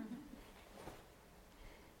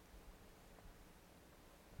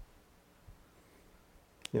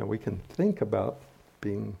 We can think about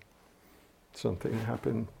being something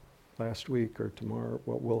happened last week or tomorrow,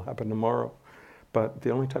 what will happen tomorrow. But the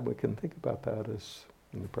only time we can think about that is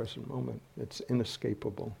in the present moment. It's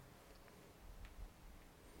inescapable.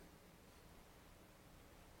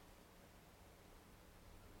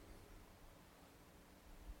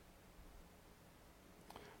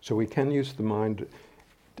 So we can use the mind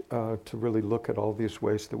to really look at all these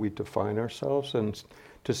ways that we define ourselves and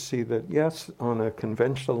to see that, yes, on a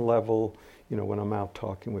conventional level, when I'm out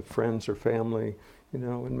talking with friends or family, it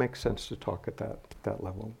makes sense to talk at that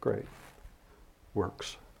level. Great.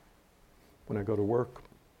 Works. When I go to work,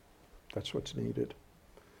 that's what's needed.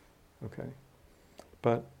 Okay.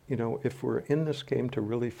 But, if we're in this game to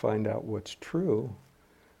really find out what's true,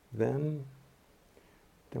 then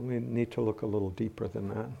we need to look a little deeper than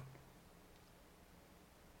that.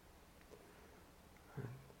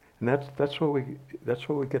 And that's what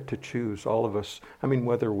we get to choose, all of us.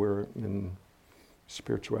 Whether we're in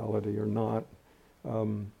spirituality or not,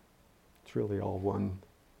 it's really all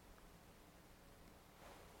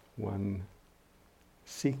one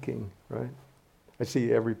seeking, right? I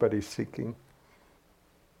see everybody seeking.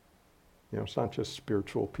 It's not just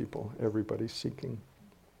spiritual people. Everybody's seeking.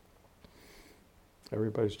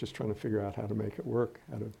 Everybody's just trying to figure out how to make it work,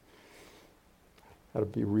 how to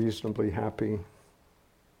be reasonably happy.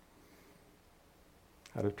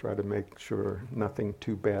 how to try to make sure nothing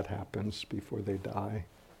too bad happens before they die.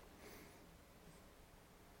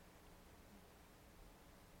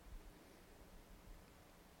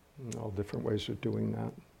 And all different ways of doing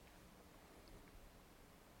that.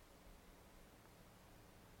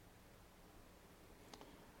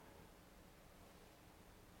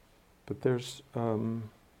 But there's,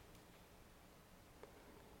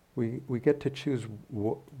 we get to choose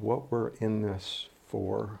what we're in this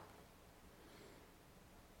for.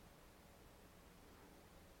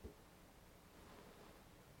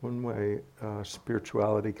 One way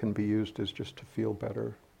spirituality can be used is just to feel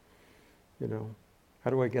better. You know, how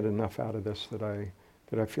do I get enough out of this that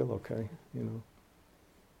I feel okay? You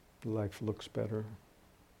know, life looks better.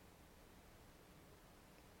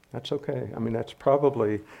 That's okay. I mean, that's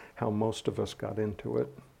probably how most of us got into it.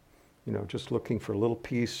 You know, just looking for a little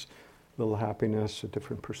peace, a little happiness, a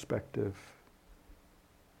different perspective.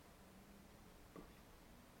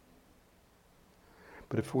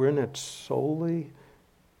 But if we're in it solely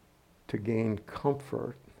to gain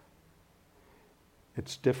comfort,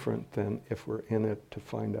 it's different than if we're in it to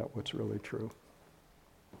find out what's really true.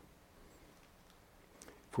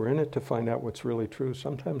 If we're in it to find out what's really true,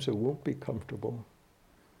 sometimes it won't be comfortable.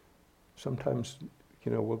 Sometimes,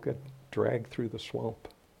 you know, we'll get dragged through the swamp.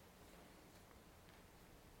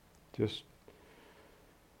 Just,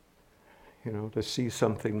 you know, to see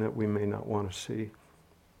something that we may not want to see.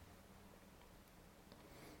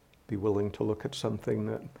 Be willing to look at something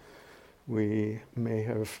that we may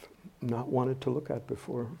have not wanted to look at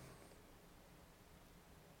before.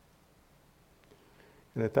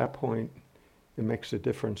 And at that point, it makes a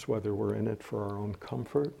difference whether we're in it for our own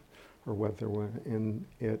comfort or whether we're in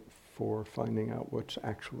it for finding out what's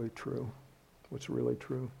actually true, what's really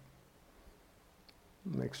true.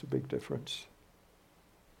 It makes a big difference.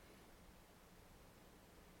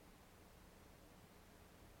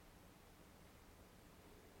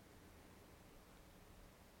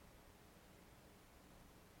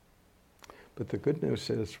 But the good news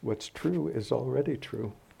is what's true is already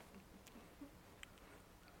true.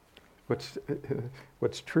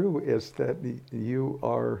 What's true is that you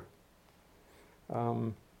are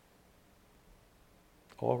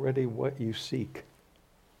already what you seek.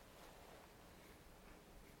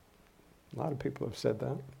 A lot of people have said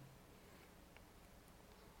that.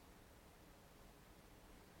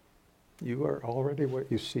 You are already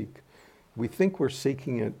what you seek. We think we're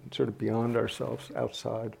seeking it sort of beyond ourselves,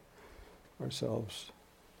 outside ourselves.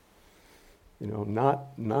 You know,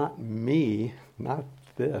 not me, not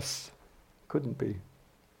this. Couldn't be.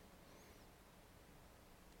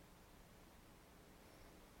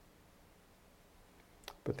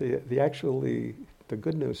 But the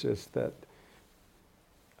good news is that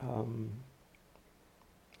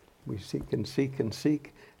we seek and seek and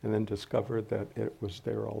seek, and then discover that it was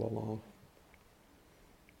there all along.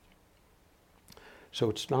 So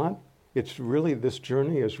it's really, this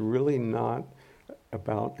journey is really not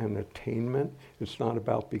about an attainment. It's not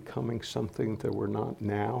about becoming something that we're not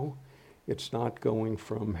now. It's not going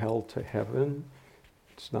from hell to heaven.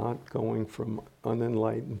 It's not going from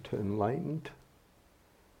unenlightened to enlightened.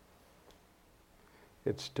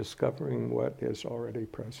 It's discovering what is already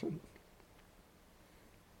present.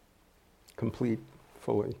 Complete,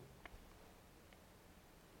 fully.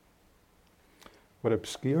 What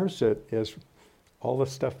obscures it is all the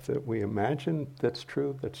stuff that we imagine that's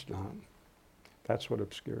true, that's not. That's what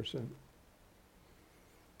obscures it.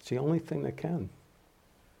 It's the only thing that can.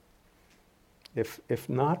 If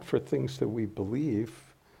not for things that we believe,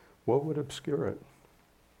 what would obscure it?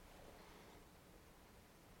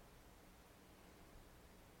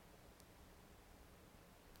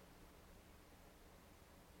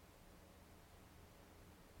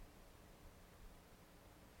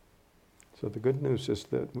 So the good news is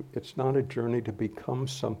that it's not a journey to become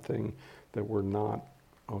something that we're not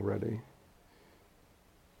already.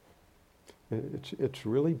 It's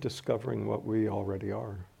really discovering what we already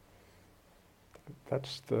are.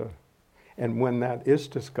 And when that is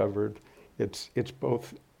discovered, it's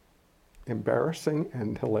both embarrassing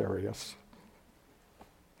and hilarious.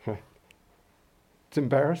 It's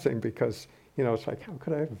embarrassing because, you know, it's like, how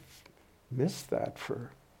could I have missed that for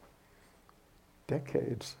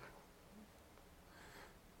decades?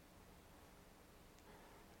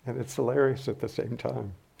 And it's hilarious at the same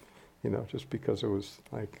time, you know, just because it was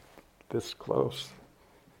like this close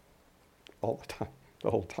all the time, the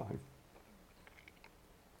whole time.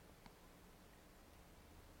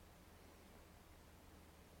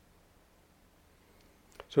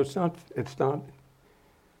 So it's not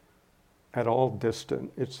at all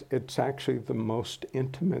distant. It's actually the most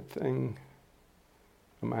intimate thing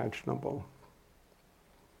imaginable.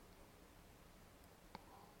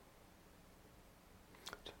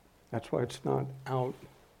 That's why it's not out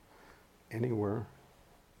anywhere.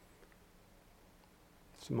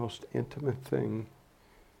 It's the most intimate thing.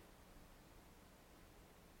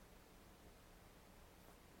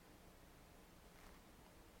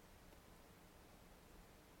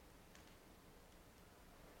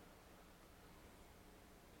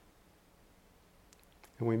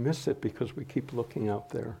 And we miss it because we keep looking out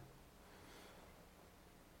there.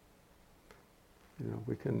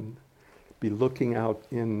 We can be looking out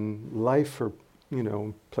in life for,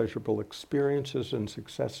 pleasurable experiences and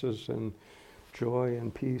successes and joy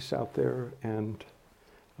and peace out there. And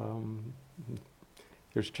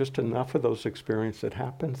there's just enough of those experiences that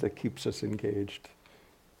happens that keeps us engaged.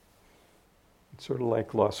 It's sort of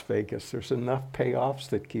like Las Vegas. There's enough payoffs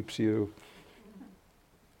that keeps you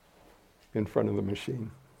in front of the machine.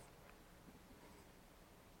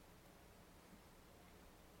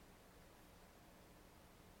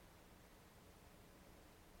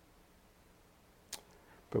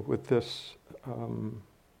 But with this,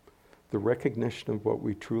 the recognition of what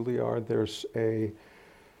we truly are, there's a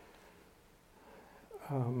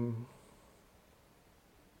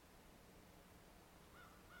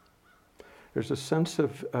sense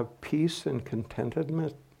of peace and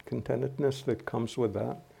contentedness that comes with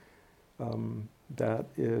that. That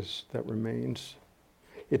remains.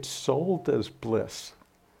 It's sold as bliss,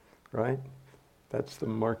 right? That's the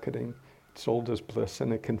marketing. It's sold as bliss,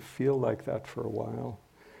 and it can feel like that for a while.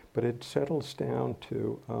 But it settles down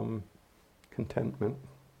to contentment.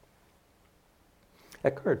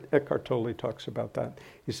 Eckhart Tolle talks about that.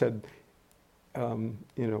 He said,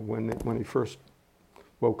 when he first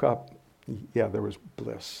woke up, there was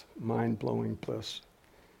bliss, mind-blowing bliss.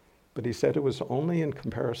 But he said it was only in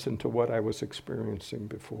comparison to what I was experiencing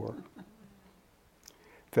before.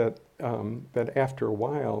 That after a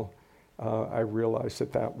while, I realized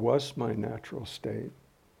that was my natural state.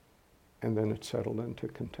 And then it settled into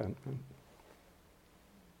contentment.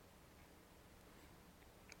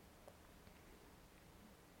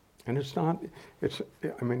 And it's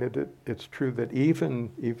true that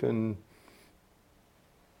even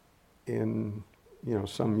in,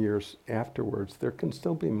 some years afterwards, there can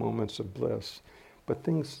still be moments of bliss, but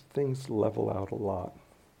things level out a lot.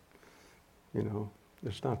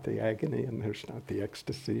 There's not the agony and there's not the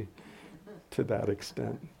ecstasy to that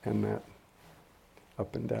extent, and that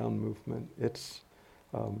up and down movement.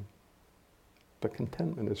 But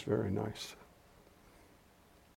contentment is very nice.